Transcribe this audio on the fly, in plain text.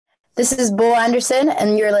This is Bo Anderson,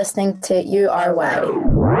 and you're listening to URY.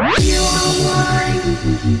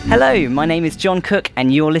 Hello, my name is John Cook,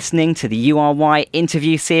 and you're listening to the URY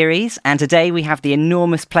interview series. And today we have the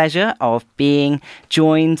enormous pleasure of being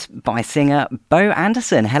joined by singer Bo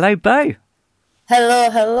Anderson. Hello, Bo. Hello.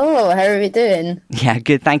 How are we doing? Yeah,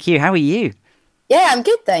 good, thank you. How are you? Yeah, I'm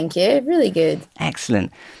good, thank you. Really good.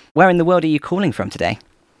 Excellent. Where in the world are you calling from today?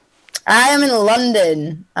 I am in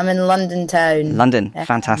London. I'm in London town. London,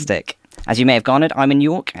 fantastic. As you may have garnered, I'm in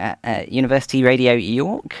York at University Radio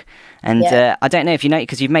York. And I don't know if you know,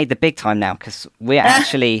 because you've made the big time now, because we're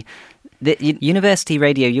actually... The University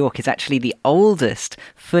Radio York is actually the oldest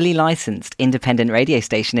fully licensed independent radio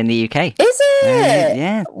station in the UK. Is it?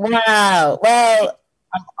 Yeah. Wow. Well,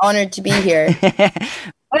 I'm honoured to be here.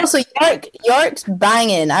 Also, York's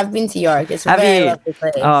banging. I've been to York. It's a very lovely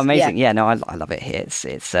place. Oh, amazing. Yeah, no, I love it here.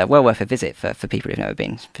 It's well worth a visit for people who've never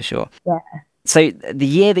been, for sure. Yeah. So the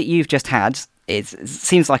year that you've just had, it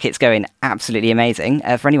seems like it's going absolutely amazing.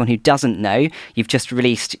 For anyone who doesn't know, you've just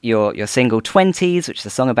released your single 20s, which is a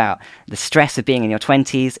song about the stress of being in your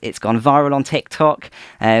 20s. It's gone viral on TikTok.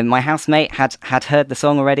 My housemate had heard the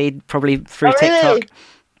song already, probably through TikTok. Really?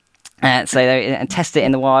 And test it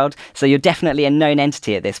in the wild. So you're definitely a known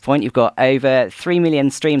entity at this point. You've got over 3 million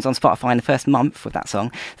streams on Spotify in the first month with that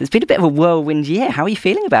song. So it's been a bit of a whirlwind year. How are you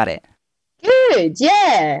feeling about it? Good,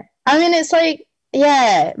 yeah. I mean, it's like,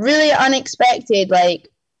 yeah, really unexpected. Like,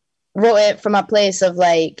 wrote it from a place of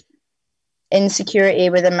like insecurity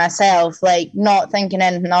within myself, like not thinking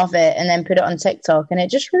anything of it, and then put it on TikTok, and it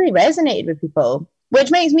just really resonated with people, which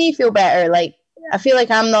makes me feel better. Like, I feel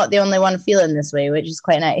like I'm not the only one feeling this way, which is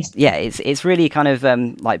quite nice. Yeah, it's really kind of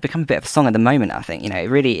like become a bit of a song at the moment. I think, you know, it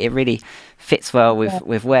really fits well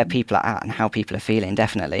with where people are at and how people are feeling.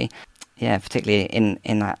 Definitely, yeah, particularly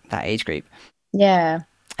in that age group. Yeah.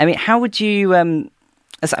 I mean, how would you? I mean,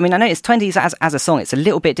 I know it's 20s as a song. It's a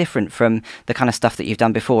little bit different from the kind of stuff that you've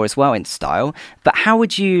done before as well in style. But how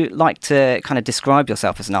would you like to kind of describe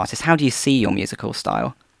yourself as an artist? How do you see your musical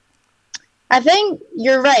style? I think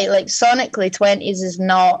you're right. Like, sonically, 20s is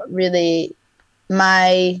not really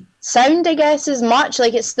my sound, I guess, as much.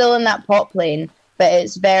 Like, it's still in that pop lane, but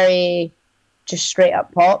it's very just straight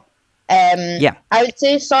up pop. Yeah. I would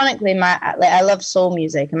say sonically, I love soul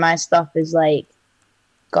music, and my stuff is like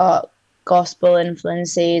got gospel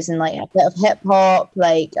influences and like a bit of hip hop.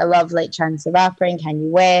 Like, I love like Chance the Rapper and Kanye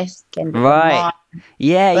West. Kendrick Lamar.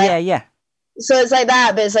 Yeah. So it's like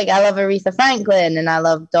that, but it's like I love Aretha Franklin and I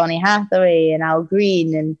love Donny Hathaway and Al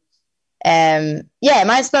Green, and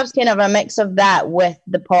my stuff's kind of a mix of that with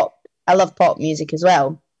the pop. I love pop music as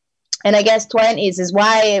well, and I guess 20s is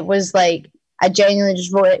why it was like I genuinely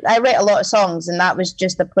just wrote it. I write a lot of songs, and that was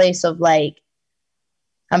just a place of like,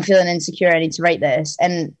 I'm feeling insecure, I need to write this,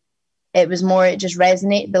 and it was more, it just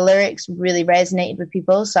resonated. The lyrics really resonated with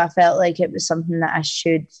people, so I felt like it was something that I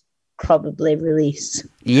should probably release.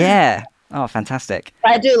 Yeah. Oh, fantastic.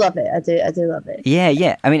 I do love it. I do love it.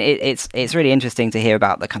 Yeah. I mean, it's really interesting to hear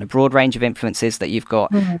about the kind of broad range of influences that you've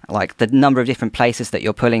got, like the number of different places that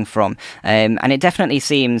you're pulling from. And it definitely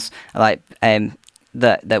seems like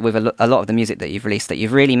that with a lot of the music that you've released, that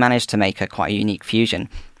you've really managed to make a quite a unique fusion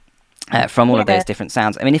from all of those different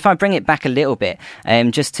sounds. I mean, if I bring it back a little bit,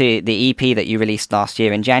 just to the EP that you released last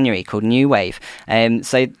year in January called New Wave. And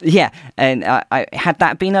had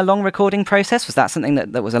that been a long recording process? Was that something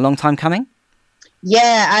that was a long time coming?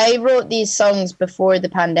 Yeah, I wrote these songs before the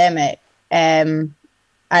pandemic. Me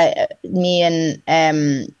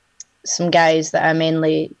and some guys that I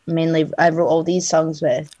mainly I wrote all these songs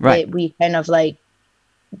with. Right. We kind of like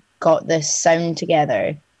got this sound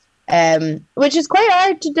together. Which is quite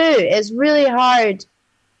hard to do. It's really hard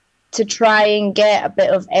to try and get a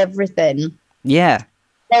bit of everything. Yeah.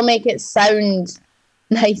 They'll make it sound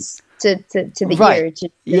nice to the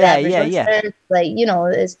ear. Yeah. Like, you know,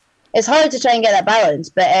 it's hard to try and get that balance.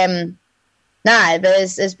 But but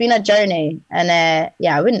it's been a journey, and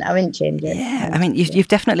I wouldn't change it. Yeah, I mean, you've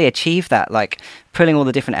definitely achieved that, like pulling all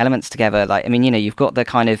the different elements together. Like, I mean, you know, you've got the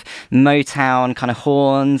kind of Motown kind of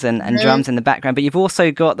horns and drums in the background, but you've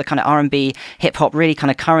also got the kind of R&B, hip hop, really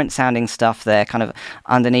kind of current sounding stuff there, kind of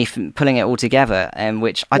underneath, pulling it all together.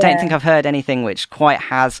 Which I don't think I've heard anything which quite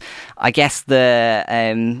has, I guess, the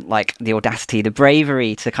like the audacity, the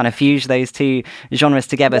bravery to kind of fuse those two genres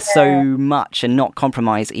together so much and not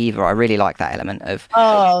compromise either. I really like that element of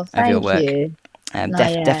your work. You.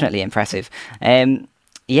 Definitely impressive.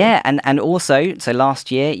 Yeah, and also, so last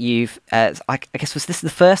year you've, I guess, was this the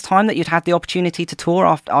first time that you'd had the opportunity to tour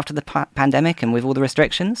after the pandemic and with all the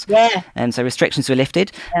restrictions? Yeah. And so restrictions were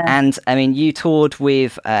lifted. Yeah. And I mean, you toured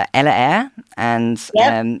with Ella Eyre and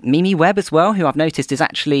Mimi Webb as well, who I've noticed is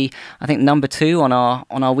actually, I think, number 2 on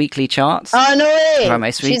our weekly charts. Oh, no way. For our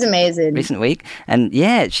most She's amazing. Recent week. And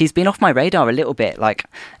yeah, she's been off my radar a little bit, like,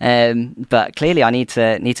 but clearly I need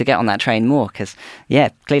to get on that train more because, yeah,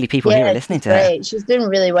 clearly people here are listening to her. She's doing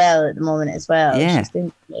really well at the moment as well. Yeah. She's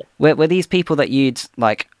doing great. Were these people that you'd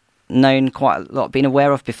like known quite a lot, been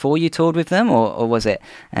aware of before you toured with them, or was it?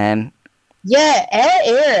 Yeah,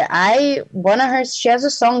 Ella Eyre, she has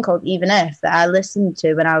a song called Even If that I listened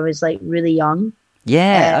to when I was like really young.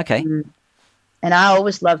 Yeah, okay. And I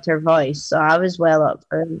always loved her voice, so I was well up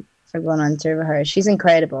for going on tour with her. She's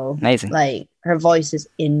incredible. Amazing. Like, her voice is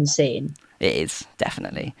insane. It is,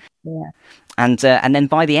 definitely. Yeah. And then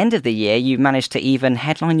by the end of the year, you managed to even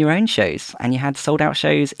headline your own shows, and you had sold-out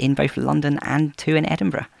shows in both London and 2 in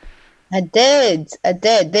Edinburgh. I did.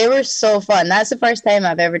 They were so fun. That's the first time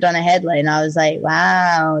I've ever done a headline. I was like,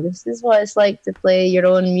 wow, this is what it's like to play your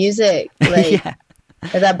own music. Like,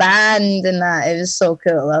 with a band and that. It was so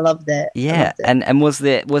cool. I loved it. Yeah. And was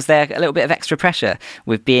there a little bit of extra pressure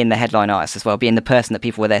with being the headline artist as well, being the person that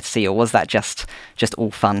people were there to see, or was that just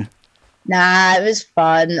all fun? Nah, it was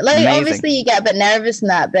fun. Like, Amazing. Obviously you get a bit nervous in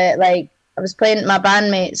that, but like, I was playing, my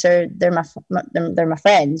bandmates they're my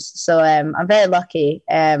friends, so I'm very lucky.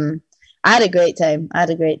 I had a great time.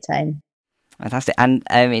 Fantastic. And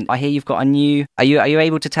I mean, I hear you've got a new. Are you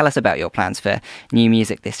able to tell us about your plans for new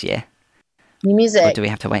music this year? New music. Or do we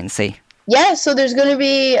have to wait and see? Yeah, so there's going to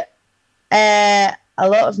be a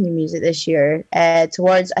lot of new music this year.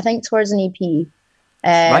 Towards an EP,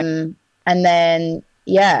 Right. and then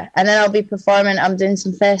I'll be performing. I'm doing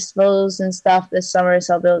some festivals and stuff this summer,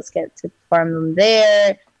 so I'll be able to get to perform them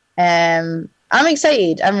there. I'm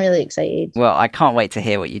excited. I'm really excited. Well, I can't wait to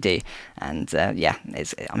hear what you do, and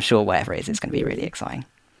I'm sure whatever it is, it's going to be really exciting.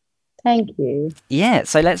 Thank you. Yeah,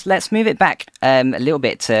 so let's move it back a little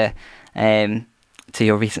bit to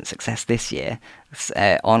your recent success this year.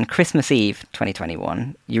 On Christmas Eve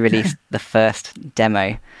 2021, you released the first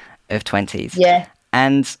demo of 20s. Yeah.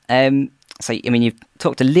 And so, I mean, you've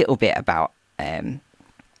talked a little bit about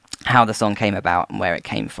how the song came about and where it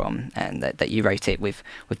came from, and that you wrote it with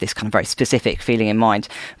this kind of very specific feeling in mind.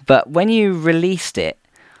 But when you released it,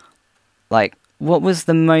 like, what was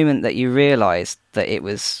the moment that you realised that it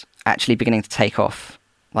was actually beginning to take off?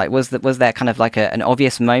 Like, was there kind of like an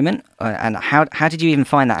obvious moment, and how did you even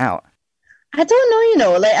find that out? I don't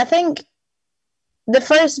know, like, I think the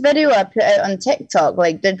first video I put out on TikTok,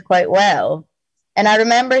 like, did quite well. And I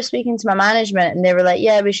remember speaking to my management, and they were like,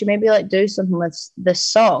 yeah, we should maybe, like, do something with this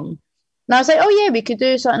song. And I was like, oh, yeah, we could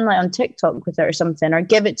do something, like, on TikTok with it or something, or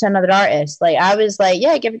give it to another artist. Like, I was like,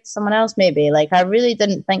 yeah, give it to someone else maybe. Like, I really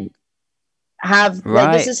didn't think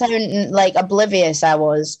like, this is how, like, oblivious I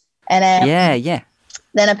was. And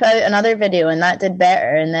then I put out another video, and that did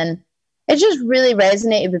better. And then it just really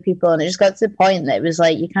resonated with people, and it just got to the point that it was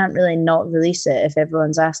like, you can't really not release it if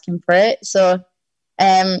everyone's asking for it. So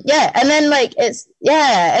and then, like, it's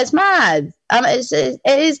mad. It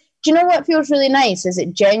is. Do you know what feels really nice is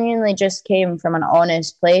it genuinely just came from an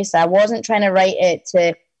honest place. I wasn't trying to write it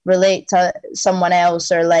to relate to someone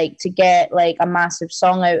else, or like to get like a massive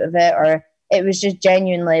song out of it, or it was just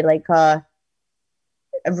genuinely like I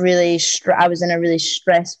was in a really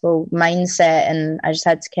stressful mindset, and I just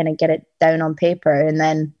had to kind of get it down on paper. And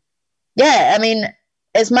then, I mean,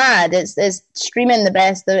 it's mad. It's streaming the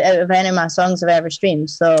best out of any of my songs I've ever streamed.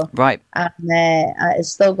 So right,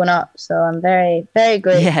 it's still going up. So I'm very, very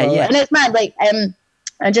grateful. Yeah. And it's mad. Like,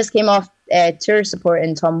 I just came off tour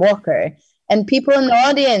supporting Tom Walker, and people in the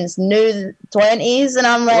audience knew 20s, and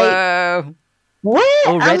I'm like, whoa, what?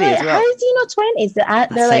 Already, I'm like, as well. how do you know 20s?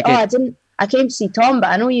 They're like, so I came to see Tom, but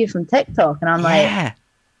I know you from TikTok. And I'm like,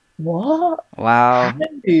 what? Wow.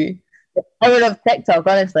 I would love TikTok,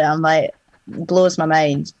 honestly. I'm like, blows my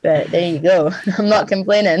mind. But there you go. I'm not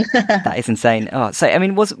complaining. That is insane. Oh, so I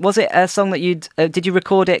mean, was it a song that did you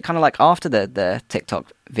record it kind of like after the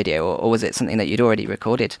TikTok video, or was it something that you'd already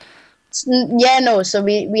recorded? Yeah, no. So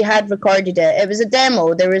we had recorded it. It was a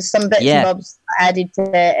demo. There was some bits and bobs added to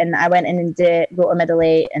it, and I went in and wrote a middle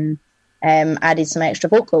eight and added some extra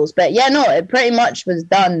vocals. But it pretty much was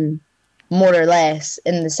done more or less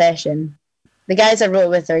in the session. The guys I wrote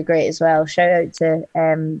with are great as well. Shout out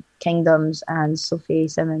to Kingdoms and Sophie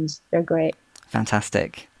Simmons. They're great.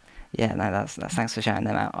 Fantastic. Yeah, no, that's thanks for shouting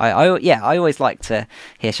them out. I always like to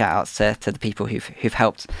hear shout outs to the people who've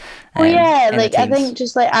helped. I think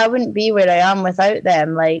just like I wouldn't be where I am without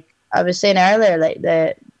them. Like I was saying earlier, like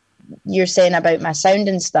the you're saying about my sound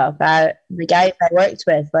and stuff, the guys I worked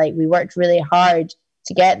with, like we worked really hard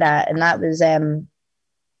to get that, and that was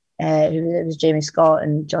it was Jamie Scott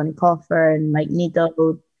and Johnny Coffer and Mike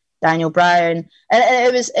Needle, Daniel Bryan,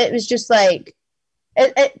 and it was just like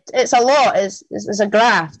it's a lot. It's a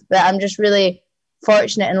graft, but I'm just really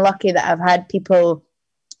fortunate and lucky that I've had people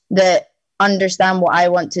that understand what I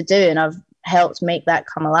want to do, and I've helped make that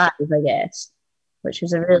come alive, I guess, which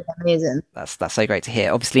was really amazing. That's so great to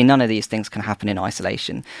hear. Obviously, none of these things can happen in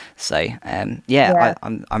isolation. So,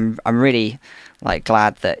 I'm really like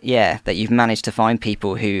glad that you've managed to find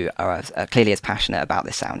people who are clearly as passionate about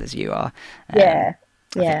this sound as you are. I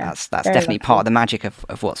think that's definitely part of the magic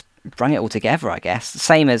of what's bring it all together, I guess.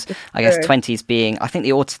 Same as, I guess, 20s being, I think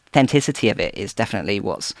the authenticity of it is definitely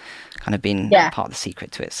what's kind of been part of the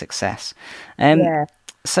secret to its success.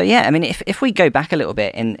 So, I mean, if we go back a little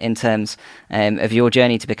bit in terms of your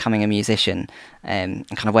journey to becoming a musician and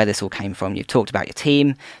kind of where this all came from, you've talked about your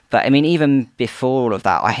team, but I mean, even before all of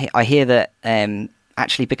that, I hear that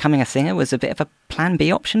actually becoming a singer was a bit of a plan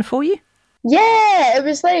B option for you? Yeah, it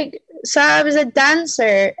was like, so I was a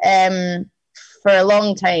dancer for a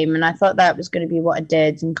long time, and I thought that was going to be what I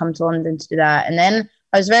did and come to London to do that. And then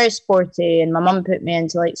I was very sporty, and my mum put me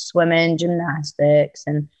into like swimming, gymnastics,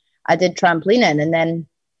 and I did trampolining. And then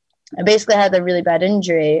I basically had a really bad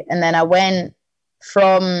injury, and then I went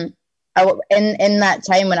in that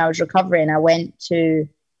time when I was recovering, I went to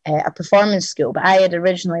a performance school, but I had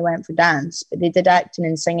originally went for dance, but they did acting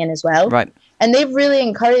and singing as well. Right. And they've really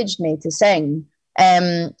encouraged me to sing.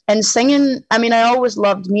 And singing, I mean, I always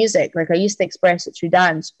loved music. Like I used to express it through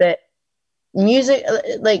dance, but music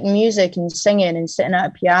and singing and sitting at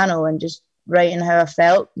a piano and just writing how I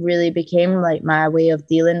felt really became like my way of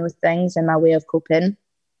dealing with things and my way of coping.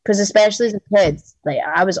 Because especially as a kid, like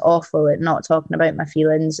I was awful at not talking about my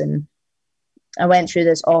feelings, and I went through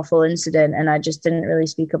this awful incident and I just didn't really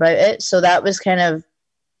speak about it. So that was kind of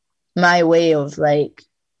my way of like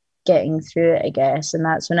getting through it, I guess. And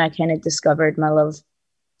that's when I kind of discovered my love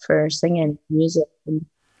for singing music.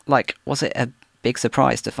 Like, was it a big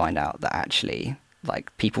surprise to find out that actually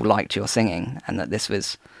like people liked your singing and that this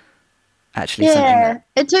was actually something that...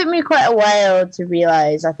 It took me quite a while to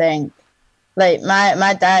realize, I think. Like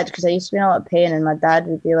my dad, because I used to be in a lot of pain, and my dad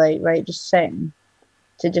would be like, right, just sing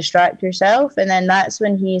to distract yourself. And then that's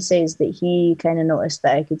when he says that he kind of noticed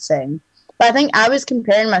that I could sing. But I think I was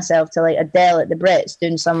comparing myself to like Adele at the Brits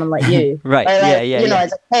doing Someone Like You. Right. Like, you know,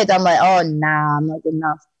 as a kid, I'm like, oh, nah, I'm not good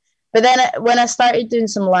enough. But then when I started doing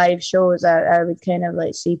some live shows, I would kind of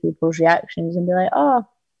like see people's reactions and be like, oh,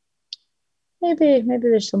 maybe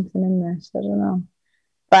there's something in this. I don't know.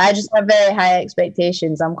 But I just have very high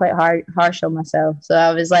expectations. I'm quite harsh on myself. So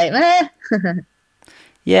I was like, meh.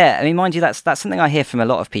 Yeah, I mean, mind you, that's something I hear from a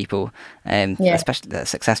lot of people, especially that are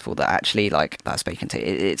successful, that actually, like, that I've spoken to.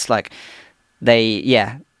 It's like they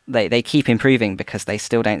keep improving because they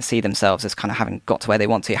still don't see themselves as kind of having got to where they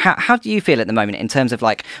want to. How do you feel at the moment in terms of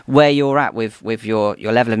like where you're at with your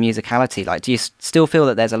level of musicality? Like, do you still feel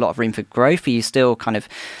that there's a lot of room for growth? Are you still kind of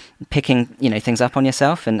picking, things up on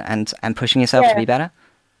yourself and pushing yourself to be better?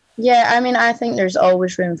 Yeah, I mean, I think there's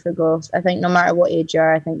always room for growth. I think no matter what age you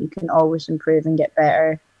are, I think you can always improve and get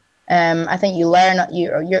better. I think you learn,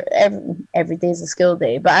 you're every day's a skill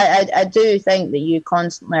day. But I do think that you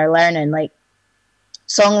constantly are learning, like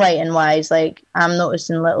songwriting wise. Like I'm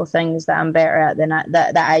noticing little things that I'm better at than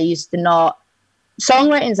that I used to not.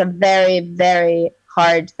 Songwriting is a very, very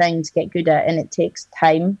hard thing to get good at, and it takes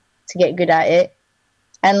time to get good at it.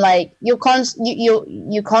 And like you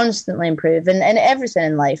constantly improve, and everything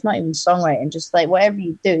in life, not even songwriting, just like whatever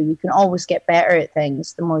you do, you can always get better at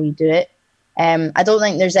things the more you do it. I don't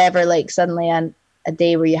think there's ever like suddenly a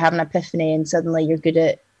day where you have an epiphany and suddenly you're good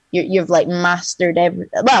at you've like mastered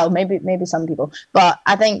well, maybe some people, but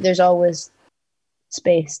I think there's always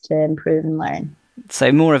space to improve and learn.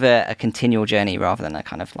 So more of a continual journey rather than a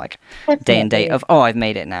kind of like day and date of, oh, I've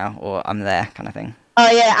made it now, or I'm there kind of thing. Oh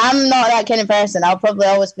yeah, I'm not that kind of person. I'll probably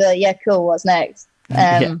always be like, yeah, cool, what's next?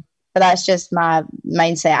 But that's just my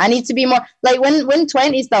mindset. I need to be more like when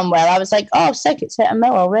 20's done well, I was like, oh sick, it's hit a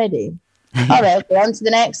mill already. All right, okay, on to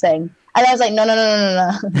the next thing. And I was like, no.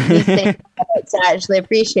 You take to actually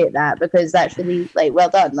appreciate that, because that's really like well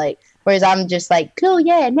done. Like whereas I'm just like, cool,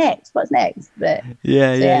 yeah, next, what's next? But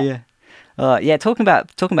yeah. Talking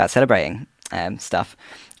about celebrating stuff.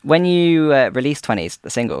 When you released 20's, the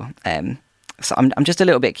single, so I'm just a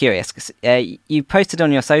little bit curious because you posted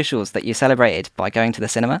on your socials that you celebrated by going to the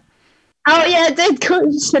cinema. Oh yeah, I did go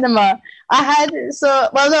to cinema. I had no,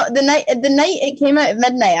 the night it came out at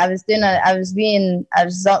midnight. I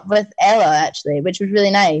was up with Ella actually, which was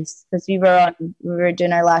really nice because we were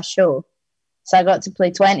doing our last show, so I got to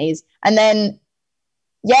play 20s, and then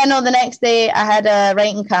yeah, no, the next day I had a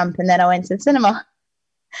writing camp, and then I went to the cinema.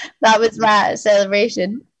 That was my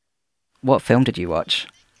celebration. What film did you watch?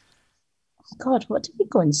 God, what did we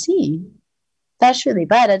go and see? That's really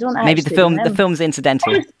bad. I don't Maybe actually remember. the film's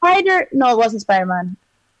incidental. No, it wasn't Spider-Man.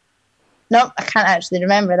 No, I can't actually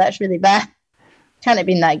remember. That's really bad. Can't have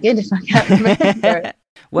been that good if I can't remember.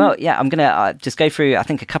 Well, yeah, I'm going to just go through, I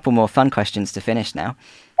think, a couple more fun questions to finish now.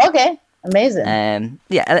 Okay, amazing.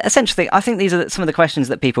 Yeah, essentially, I think these are some of the questions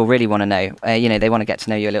that people really want to know. They want to get to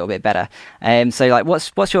know you a little bit better. So, like,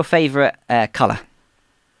 what's your favourite colour?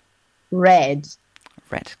 Red.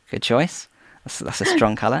 Red, good choice. That's a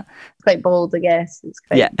strong colour. It's quite bold, I guess. It's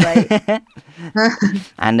quite bright.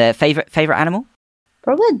 And favourite animal?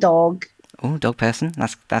 Probably a dog. Oh, dog person.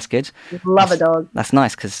 That's good. Love a dog. That's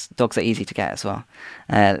nice because dogs are easy to get as well.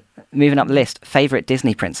 Moving up the list, favourite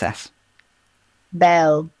Disney princess?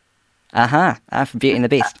 Belle. From Beauty and the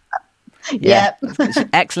Beast. Yeah.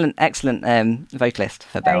 excellent vocalist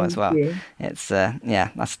for Belle as well. You. It's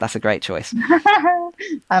that's a great choice.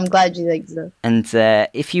 I'm glad you think so. And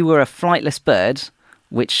if you were a flightless bird,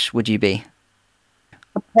 which would you be?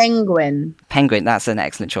 A penguin. Penguin, that's an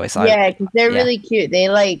excellent choice. Yeah, because they're really cute. They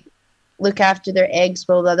like look after their eggs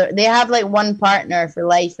while they have like one partner for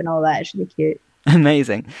life and all that. It's really cute.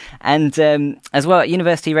 Amazing. And as well at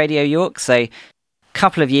University Radio York, so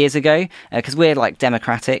couple of years ago, because we're like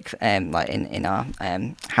democratic, like in our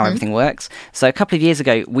how everything works. So a couple of years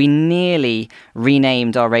ago, we nearly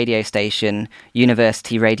renamed our radio station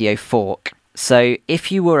University Radio Fork. So if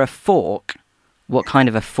you were a fork, what kind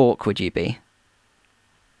of a fork would you be?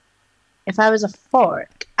 If I was a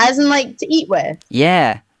fork, as in like to eat with?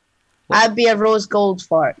 Yeah. I'd be a rose gold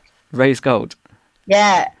fork. Rose gold?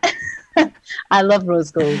 Yeah. I love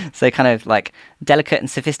rose gold. So kind of like delicate and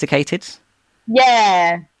sophisticated?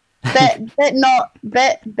 Yeah, bit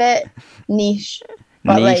niche,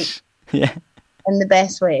 but niche. Like in the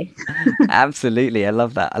best way. Absolutely, I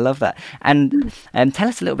love that. And tell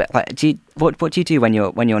us a little bit. Like, what do you do when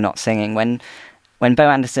you're not singing? When Bo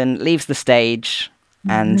Anderson leaves the stage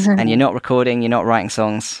and you're not recording, you're not writing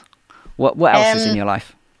songs. What else is in your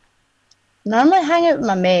life? Normally hang out with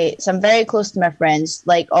my mates. I'm very close to my friends.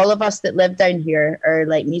 Like all of us that live down here are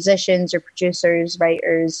like musicians or producers,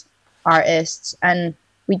 writers, artists, and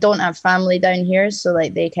we don't have family down here, so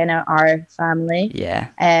like they kind of are family. Yeah.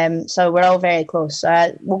 So we're all very close.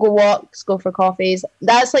 So we'll go walks, go for coffees.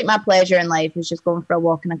 That's like my pleasure in life, is just going for a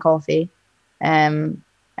walk and a coffee, and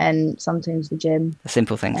sometimes the gym. The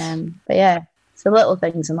simple things. But yeah, it's the little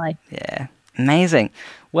things in life. Yeah, amazing.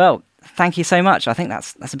 Well, thank you so much. I think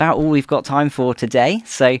that's about all we've got time for today.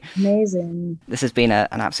 So amazing. This has been an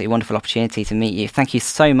absolutely wonderful opportunity to meet you. Thank you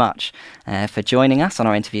so much for joining us on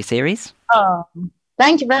our interview series. Oh,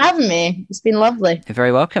 thank you for having me. It's been lovely. You're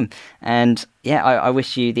very welcome. And yeah, I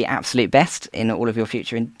wish you the absolute best in all of your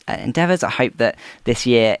future endeavours. I hope that this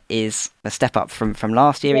year is a step up from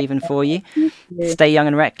last year, even for you. Stay young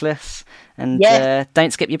and reckless. And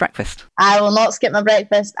don't skip your breakfast. I will not skip my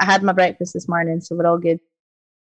breakfast. I had my breakfast this morning, so we're all good.